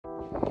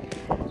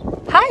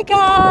Hi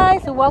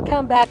guys!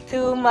 Welcome back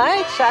to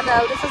my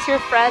channel. This is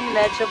your friend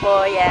Medyo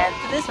Boi, and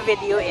this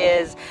video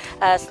is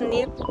a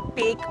sneak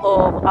peek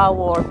of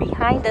our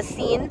behind the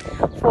scene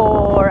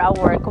for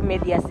our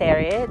Comedia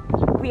series.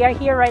 We are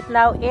here right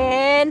now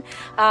in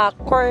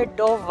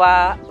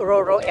Cordova,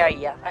 Roro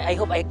area. I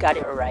hope I got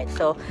it right.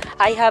 So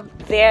I have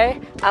there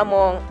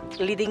among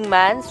leading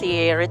man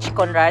si Rich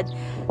Conrad.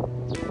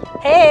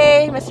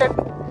 Hey, Mr.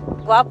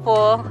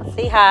 Guapo,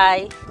 say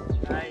hi.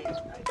 Hi.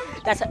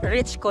 That's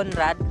Rich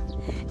Conrad.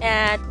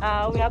 And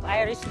we have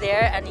Iris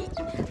there, and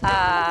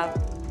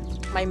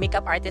my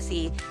makeup artist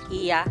si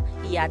Ian.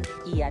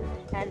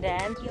 And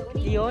then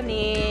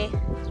Leonie.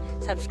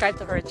 Subscribe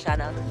to her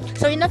channel.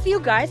 So in a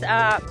few guys,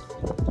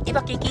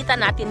 ipakikita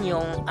natin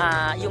yung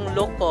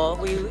look ko.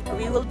 We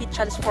will be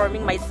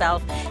transforming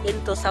myself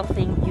into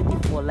something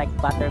beautiful like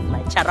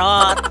butterfly.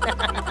 Charot!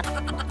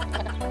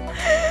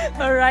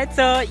 Alright,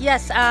 so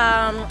yes,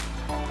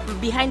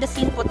 behind the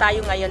scene po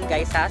tayo ngayon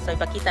guys ha. So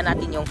ipakita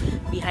natin yung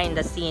behind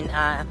the scene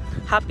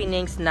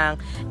happenings ng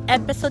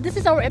episode. This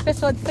is our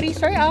episode 3,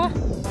 sir.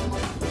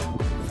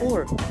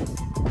 4.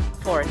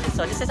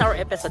 So this is our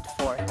episode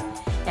 4.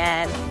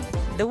 And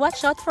do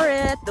watch out for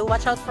it. Do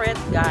watch out for it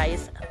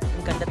guys.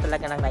 Ang ganda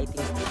talaga ng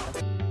lightings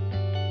dito.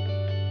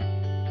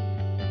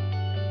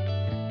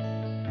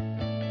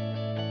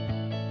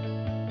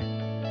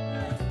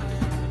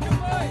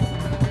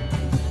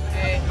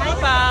 Hi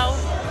Pao.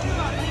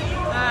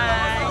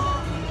 Hi.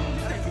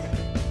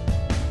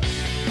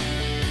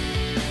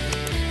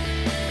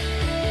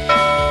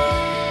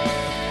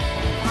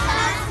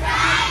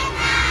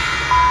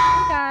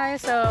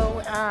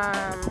 So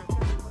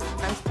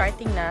I'm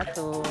starting na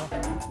to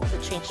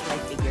change my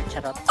figure.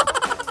 Charot.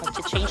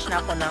 Mag-change na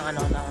ako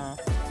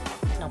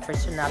ng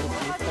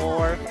personality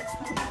for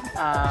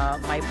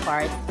my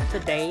part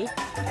today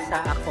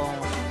sa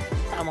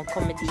among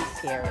comedy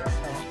series.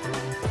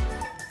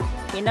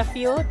 So, in a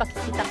few,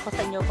 pakikita ko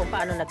sa inyo kung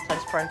paano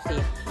nag-transform si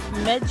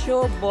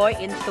Medyo Boi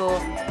into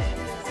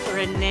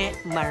Renee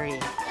Marie.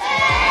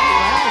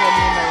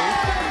 Renee Marie.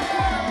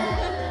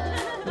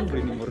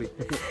 Renee Marie.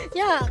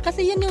 Yeah,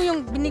 kasi yun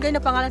yung binigay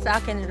na pangalan sa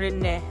akin,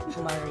 Renee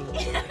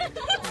Marie.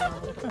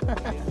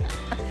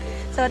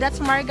 So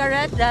that's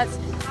Margaret, that's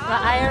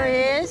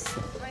Iris.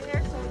 My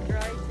hair's so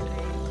dry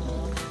today.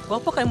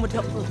 Wapo kayo mo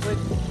daw po.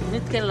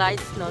 Need kay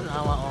lights noon.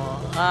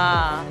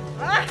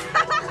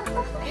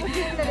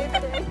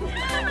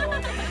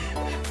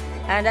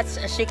 And that's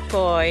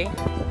Shikoy,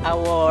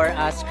 our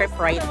script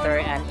writer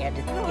and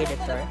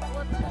editor.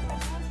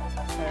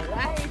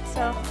 Alright,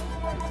 so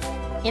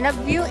in a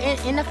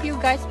few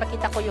guys,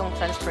 pakita ko yung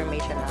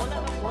transformation na.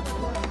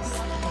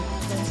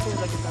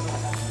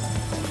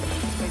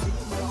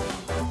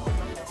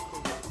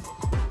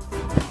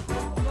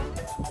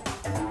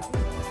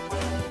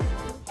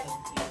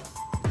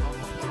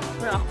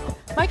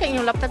 May kay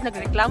inyong laptop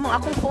nagreklamo,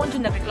 akong phone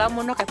din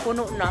nagreklamo na kay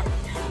puno na.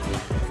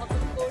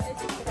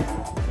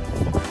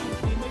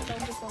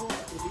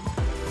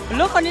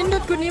 Hello,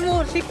 kanindot ko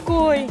nimo,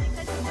 Sikoy.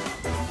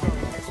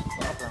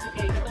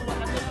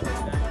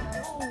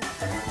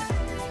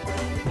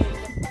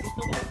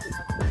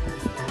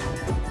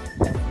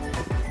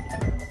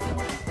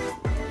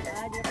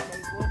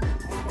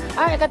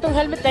 Ay, katong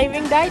helmet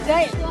diving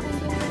day.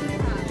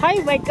 Hi,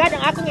 my God,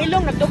 ang akong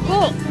ilong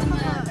nagdugo.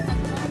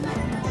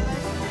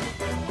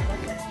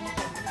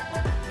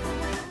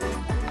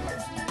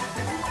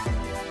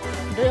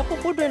 Day ako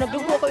po doy,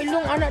 nagdugo ako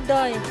ilong anak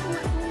day.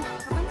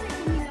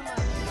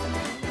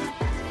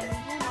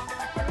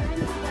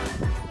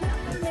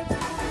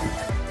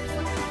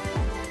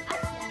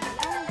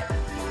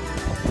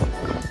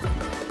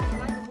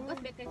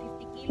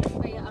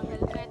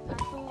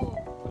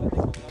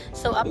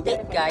 So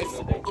update guys,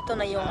 ito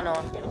na yung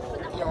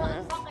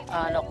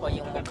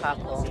yung mukha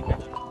ko.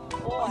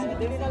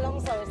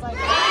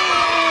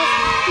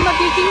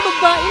 Magiging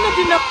babae na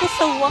din ako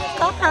sa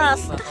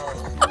wakas.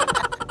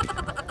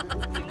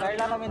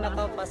 Carla namin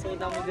nakapasoy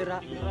na mo dira.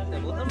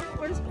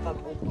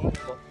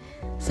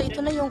 So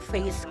ito na yung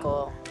face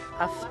ko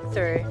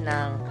after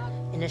ng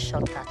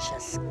initial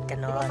touches.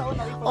 Ganon.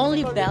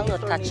 Only Bello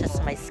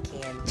touches my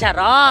skin.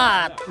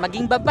 Charot!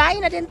 Maging babae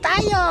na din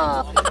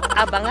tayo!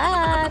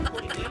 Abangan!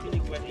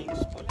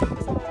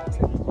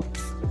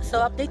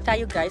 So update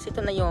tayo guys.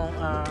 Ito na yung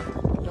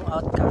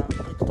outcome.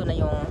 Ito na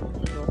yung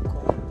look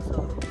ko.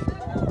 So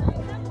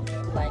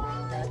like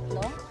that,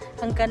 no?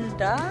 Ang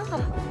ganda!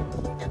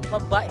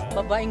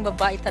 Babaeng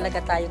babae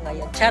talaga tayo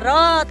ngayon.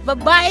 Charot!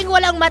 Babaeng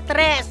walang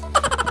matres!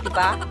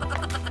 Diba?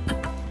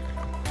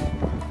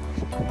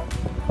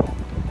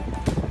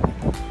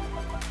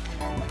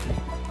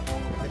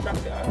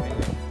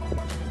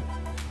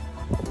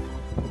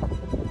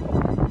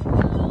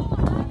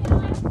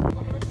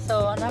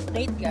 So, an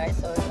update guys.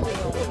 So,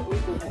 ito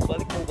yung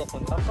balik mo ba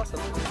kontak ka sa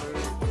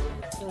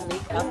yung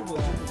makeup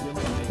ko.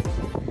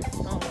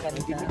 Oh, ang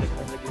ganda.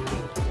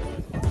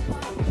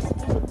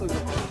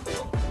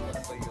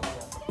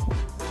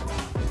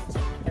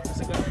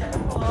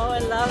 Oh,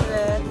 I love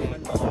it.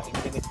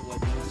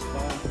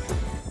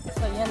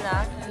 So, yan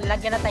na.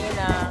 Lagyan na tayo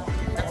ng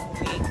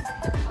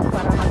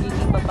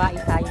magiging babae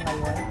tayo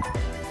ngayon.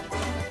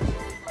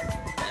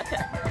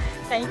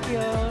 Thank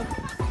you.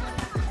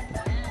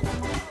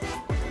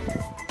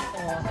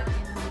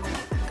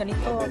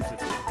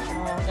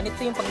 Ganito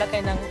yung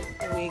paglagay ng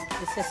wig.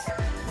 This is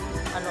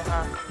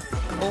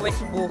buwis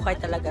buhay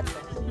talaga to.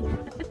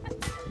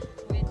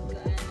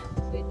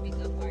 With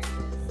makeup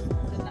artist.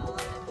 So now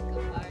I'm a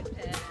makeup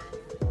artist.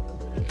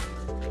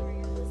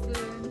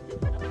 Soon.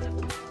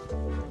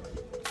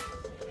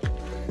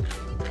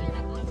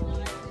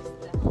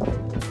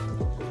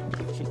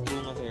 She's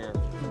doing her hair.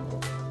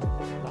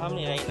 How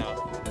many right now?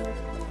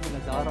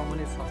 Nag-aarang mo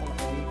sa akong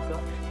kaliga.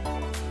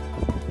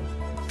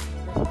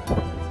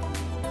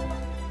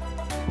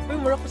 Uy,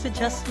 mura ko si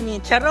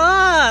Jasmine.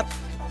 Charot!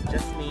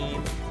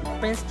 Jasmine.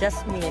 Prince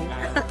Jasmine.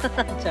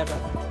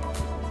 Charot.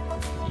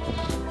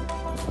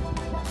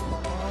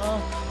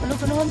 Ano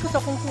ganawan ko sa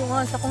akong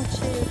kuha, sa akong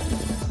chick.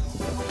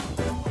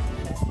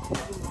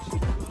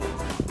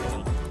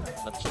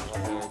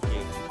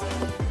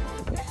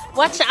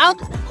 Watch out!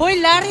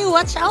 Hoy Larry,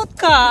 watch out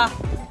ka!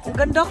 Ang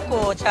ganda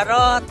ko,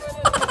 charot!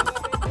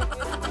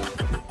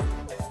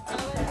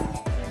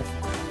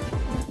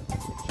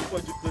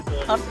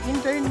 Out in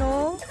there,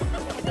 no?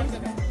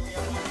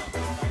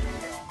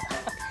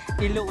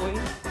 Hilo, oy.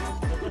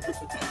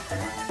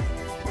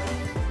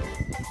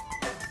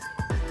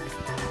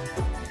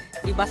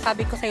 Diba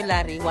sabi ko sa'yo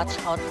Larry, watch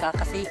out ka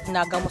kasi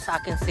inagaw mo sa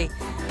akin si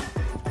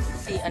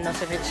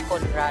Rich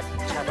Conrad.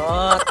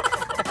 Charot!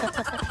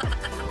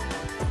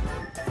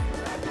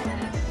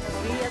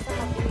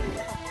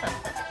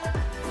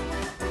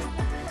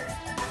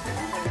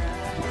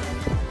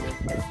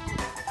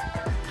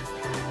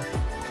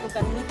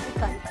 Ganito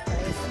tayo,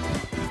 guys.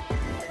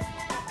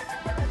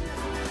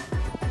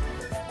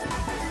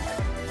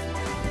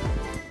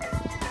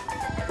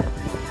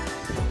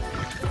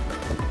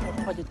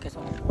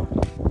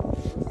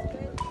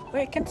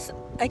 Wait,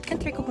 I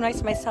can't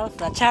recognize myself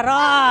na.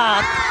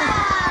 Charot!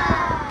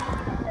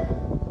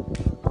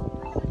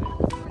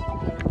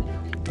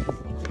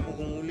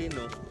 Muli,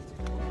 no?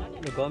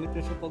 Nagamit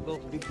na siya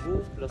pag-big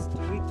book, plus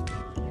tweet.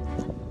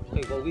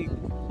 Okay, gawig.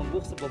 Ang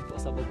book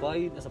sa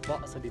babae,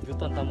 sa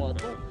debutant tamo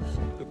ato.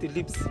 Pagti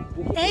lips.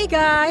 Hey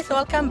guys,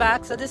 welcome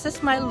back. So this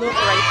is my look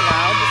right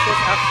now. This is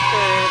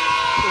after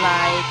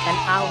like an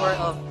hour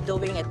of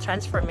doing a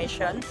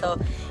transformation. So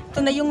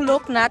ito na yung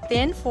look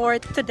natin for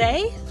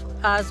today,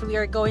 as we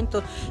are going to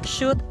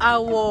shoot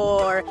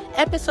our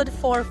episode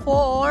 4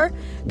 for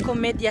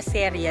Komedya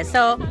Serye.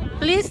 So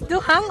please do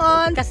hang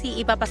on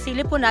kasi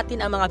ipapasili po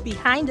natin ang mga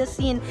behind the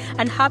scene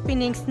and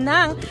happenings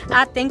ng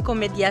ating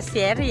Komedya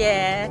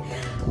Serye.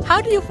 How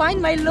do you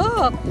find my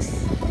looks?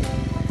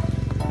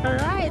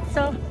 Alright,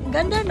 so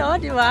ganda no,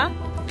 di ba?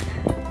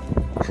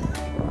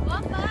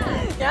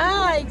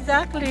 Yeah,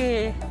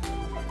 exactly.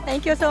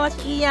 Thank you so much,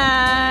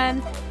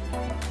 Ian.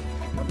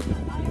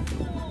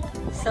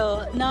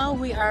 So now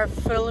we are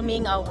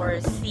filming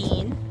our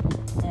scene,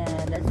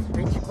 and that's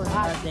Rich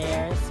Conrad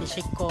there, si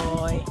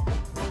Shikoy.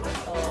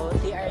 So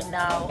they are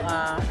now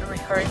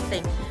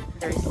rehearsing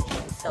their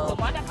scene. So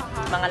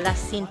mga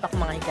last scene pa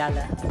kung mga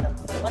higala.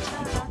 So watch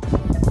out.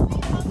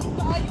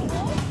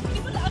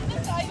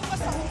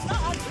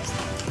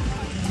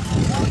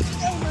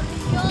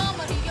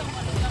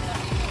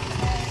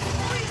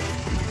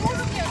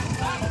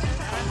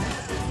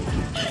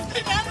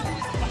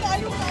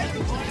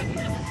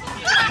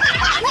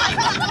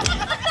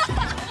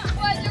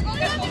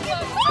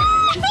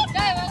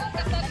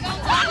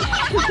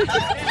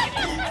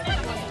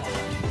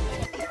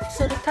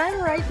 So the time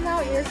right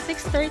now is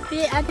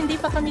 6:30 at hindi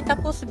pa kami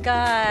tapos,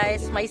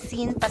 guys. May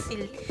scene pa si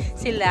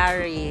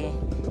Larry,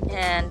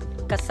 and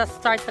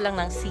kasa-start pa lang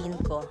ng scene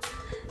ko.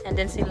 And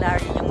then si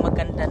Larry yung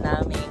maganda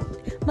namin.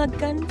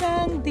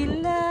 Magandang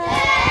dilag!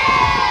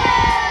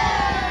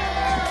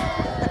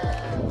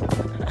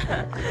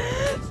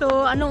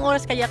 So anong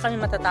oras kaya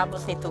kami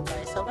matatapos nito,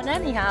 guys? So but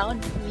anyhow,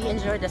 we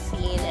enjoy the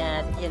scene,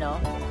 and you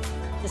know,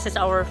 this is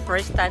our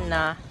first time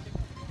na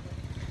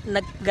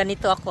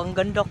nagganito ako. Ang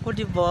ganda ko,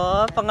 di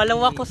ba?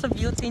 Pangalawa ko sa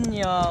beauty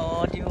niya,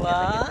 oh, di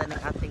ba? Ganda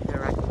ng ating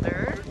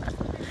director.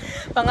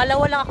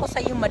 Pangalawa lang ako sa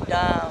iyo,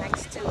 madam.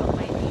 Next to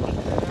my baby.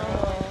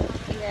 Oh,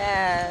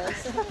 yes.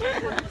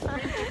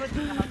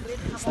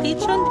 Stay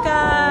tuned,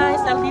 guys.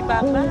 I'll be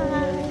back. Bye.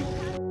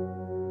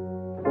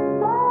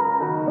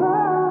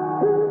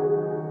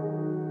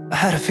 I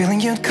had a feeling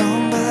you'd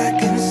come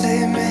back and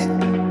save me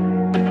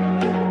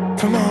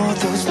from all